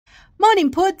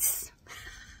Morning, Puds.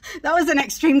 That was an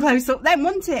extreme close-up then,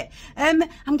 wasn't it?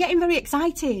 I'm getting very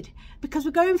excited because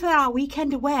we're going for our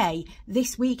weekend away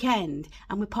this weekend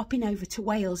and we're popping over to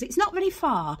Wales. It's not very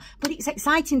far, but it's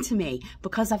exciting to me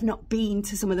because I've not been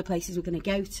to some of the places we're going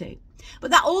to go to.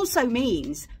 But that also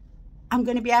means I'm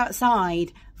going to be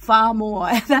outside far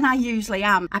more than I usually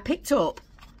am. I picked up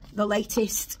the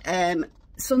latest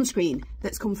sunscreen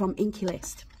that's come from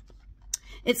Inkey.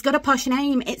 It's got a posh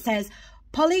name. It says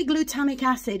polyglutamic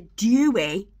acid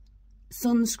dewy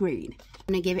sunscreen.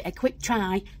 I'm going to give it a quick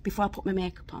try before I put my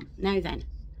makeup on. Now then,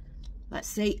 let's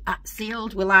see.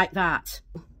 Sealed, we like that.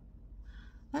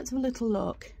 Let's have a little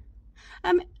look.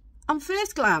 On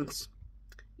first glance,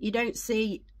 you don't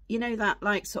see, you know, that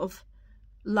like sort of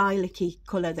lilac-y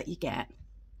colour that you get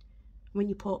when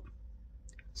you put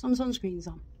some sunscreens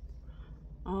on.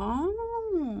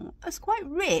 Oh, that's quite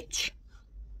rich.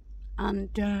 And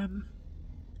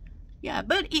yeah,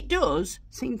 but it does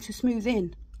seem to smooth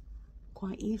in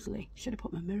quite easily. Should have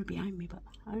put my mirror behind me, but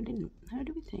I didn't. How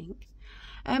do we think?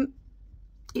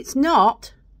 It's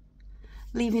not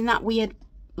leaving that weird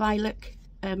lilac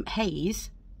haze,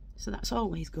 so that's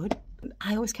always good.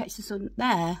 I always catch the sun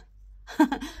there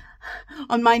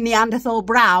on my Neanderthal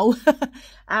brow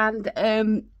and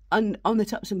on the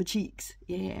tops of my cheeks.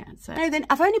 Yeah, so now then,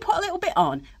 I've only put a little bit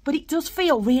on, but it does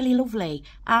feel really lovely,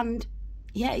 and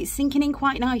yeah, it's sinking in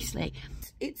quite nicely.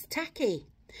 It's tacky,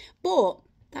 but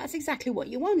that's exactly what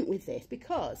you want with this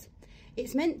because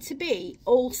it's meant to be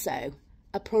also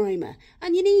a primer,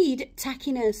 and you need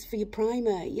tackiness for your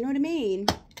primer, you know what I mean?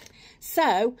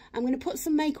 So I'm going to put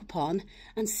some makeup on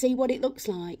and see what it looks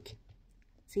like.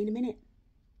 See you in a minute.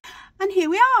 And here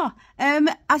we are.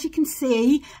 As you can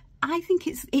see, I think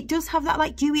it does have that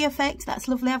like dewy effect. That's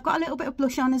lovely. I've got a little bit of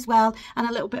blush on as well and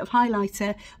a little bit of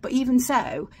highlighter, but even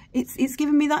so, it's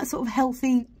giving me that sort of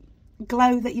healthy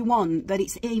glow that you want, that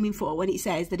it's aiming for when it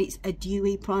says that it's a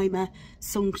dewy primer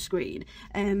sunscreen.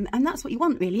 And that's what you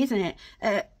want really, isn't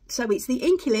it? So it's the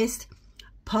Inkey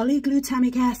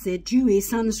polyglutamic acid dewy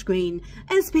sunscreen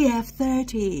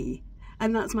spf30,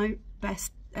 and that's my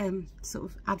best sort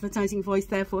of advertising voice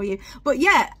there for you. But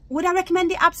yeah, would I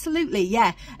recommend it? Absolutely,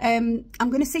 yeah. I'm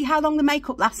going to see how long the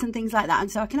makeup lasts and things like that, and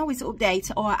so I can always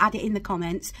update or add it in the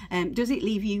comments. Does it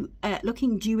leave you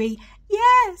looking dewy?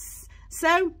 Yes.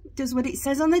 So does what it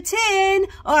says on the tin.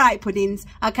 All right, puddings,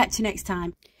 I'll catch you next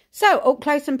time. So, up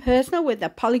close and personal with the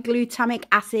polyglutamic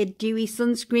acid dewy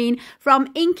sunscreen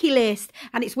from Inkey,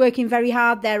 and it's working very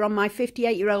hard there on my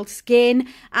 58-year-old skin,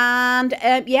 and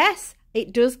yes,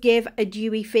 it does give a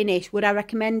dewy finish. Would I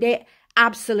recommend it?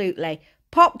 Absolutely.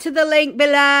 Pop to the link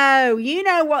below. You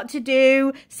know what to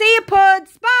do. See you,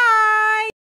 Puds. Bye.